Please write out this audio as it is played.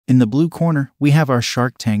In the blue corner, we have our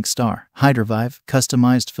Shark Tank star, Hydroviv,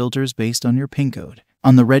 customized filters based on your pincode.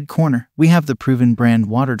 On the red corner, we have the proven brand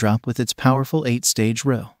Waterdrop with its powerful 8-stage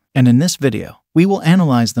row. And in this video, we will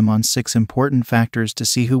analyze them on 6 important factors to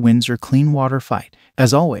see who wins your clean water fight.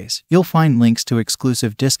 As always, you'll find links to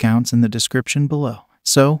exclusive discounts in the description below.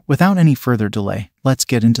 So, without any further delay, let's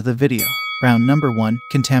get into the video. Round number 1,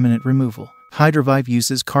 Contaminant Removal. Hydroviv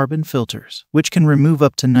uses carbon filters, which can remove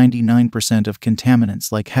up to 99% of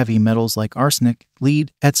contaminants like heavy metals like arsenic,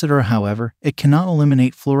 lead, etc. However, it cannot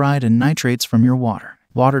eliminate fluoride and nitrates from your water.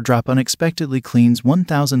 Waterdrop unexpectedly cleans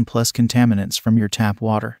 1,000 plus contaminants from your tap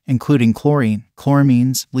water, including chlorine,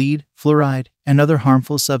 chloramines, lead, fluoride, and other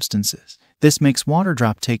harmful substances. This makes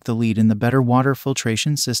Waterdrop take the lead in the better water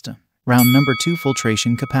filtration system. Round number 2,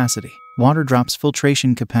 Filtration Capacity. Waterdrop's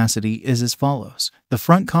filtration capacity is as follows. The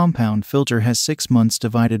front compound filter has 6 months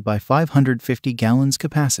divided by 550 gallons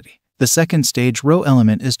capacity. The second stage row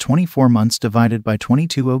element is 24 months divided by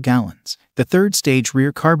 22 gallons. The third stage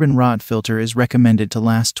rear carbon rod filter is recommended to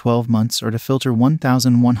last 12 months or to filter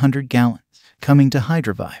 1,100 gallons. Coming to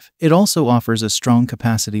Hydroviv, it also offers a strong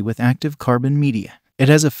capacity with active carbon media. It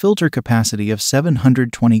has a filter capacity of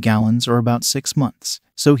 720 gallons or about 6 months.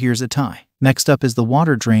 So here's a tie. Next up is the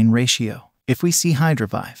water drain ratio. If we see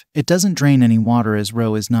Hydroviv, it doesn't drain any water as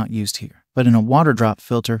rho is not used here. But in a Waterdrop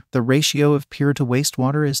filter, the ratio of pure to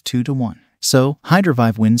wastewater is 2:1. So,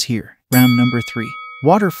 Hydroviv wins here. Round number 3.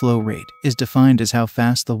 Water flow rate is defined as how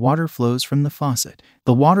fast the water flows from the faucet.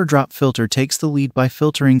 The Waterdrop filter takes the lead by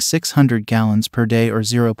filtering 600 gallons per day or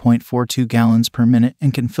 0.42 gallons per minute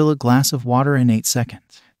and can fill a glass of water in 8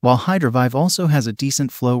 seconds. While Hydroviv also has a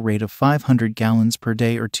decent flow rate of 500 gallons per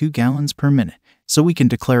day or 2 gallons per minute, so we can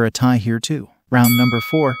declare a tie here too. Round number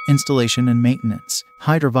 4, Installation and Maintenance.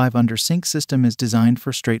 Hydroviv under-sink system is designed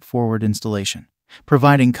for straightforward installation,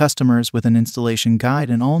 providing customers with an installation guide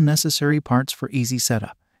and all necessary parts for easy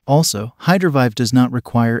setup. Also, Hydroviv does not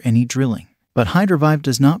require any drilling. But Hydroviv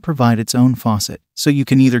does not provide its own faucet, so you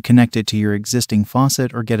can either connect it to your existing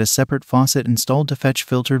faucet or get a separate faucet installed to fetch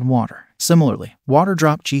filtered water. Similarly,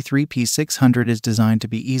 Waterdrop G3P600 is designed to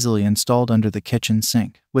be easily installed under the kitchen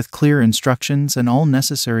sink, with clear instructions and all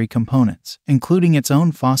necessary components, including its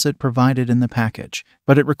own faucet provided in the package.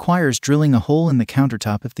 But it requires drilling a hole in the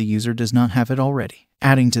countertop if the user does not have it already.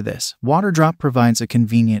 Adding to this, Waterdrop provides a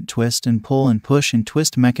convenient twist and pull and push and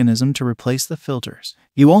twist mechanism to replace the filters.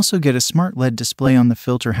 You also get a smart LED display on the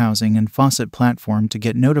filter housing and faucet platform to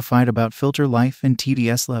get notified about filter life and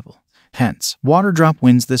TDS level. Hence, Waterdrop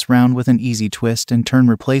wins this round with an easy twist and turn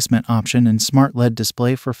replacement option and smart LED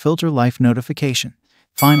display for filter life notification.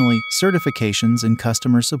 Finally, certifications and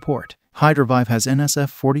customer support. Hydroviv has NSF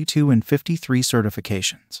 42 and 53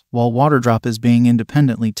 certifications, while Waterdrop is being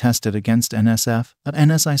independently tested against NSF at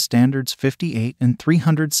NSI standards 58 and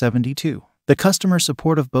 372. The customer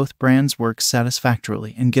support of both brands works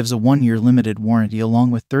satisfactorily and gives a 1-year limited warranty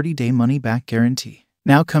along with 30-day money-back guarantee.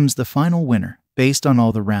 Now comes the final winner. Based on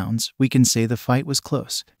all the rounds, we can say the fight was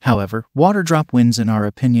close. However, Waterdrop wins in our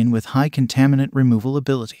opinion with high contaminant removal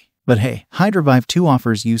ability. But hey, Hydroviv too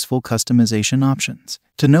offers useful customization options.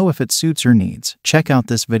 To know if it suits your needs, check out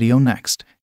this video next.